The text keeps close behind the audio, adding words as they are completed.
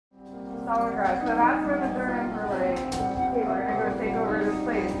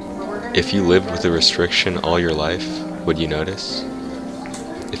If you lived with a restriction all your life, would you notice?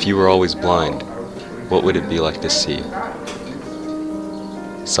 If you were always blind, what would it be like to see?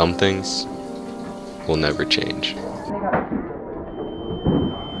 Some things will never change.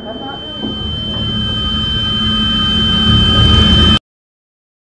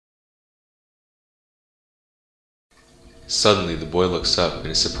 Suddenly, the boy looks up and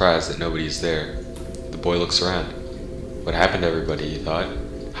is surprised that nobody is there. The boy looks around. What happened to everybody, he thought?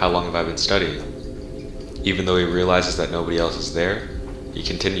 How long have I been studying? Even though he realizes that nobody else is there, he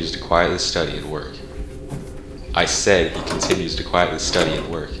continues to quietly study and work. I said he continues to quietly study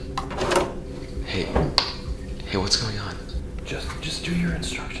and work. Hey, what's going on? Just do your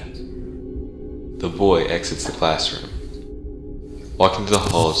instructions. The boy exits the classroom. Walking to the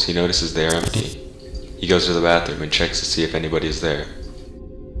halls, he notices they are empty. He goes to the bathroom and checks to see if anybody is there.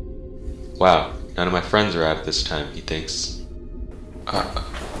 Wow, none of my friends are out this time, he thinks.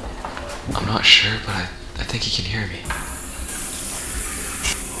 I'm not sure, but I think he can hear me.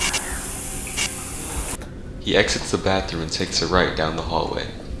 He exits the bathroom and takes a right down the hallway.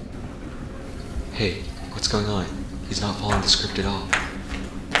 Hey, what's going on? He's not following the script at all.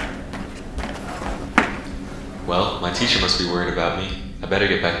 Well, my teacher must be worried about me. I better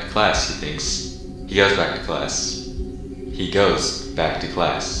get back to class, he thinks. He goes back to class. He goes back to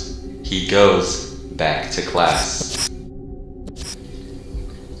class. He goes back to class.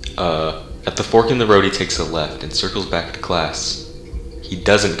 At the fork in the road, he takes a left and circles back to class. He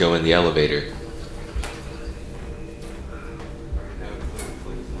doesn't go in the elevator.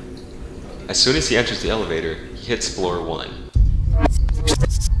 As soon as he enters the elevator, he hits floor 1.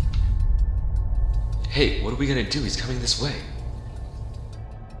 Hey, what are we gonna do? He's coming this way.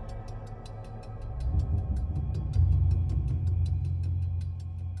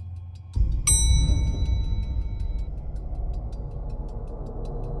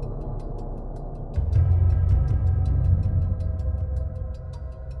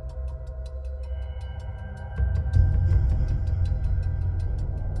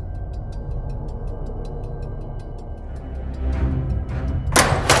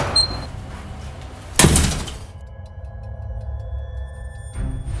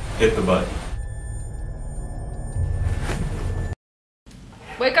 Hit the button.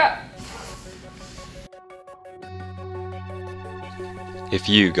 Wake up! If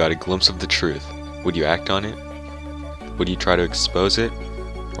you got a glimpse of the truth, would you act on it? Would you try to expose it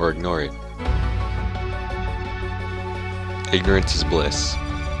or ignore it? Ignorance is bliss,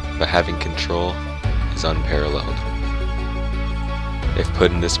 but having control is unparalleled. If put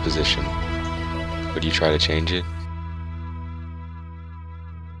in this position, would you try to change it?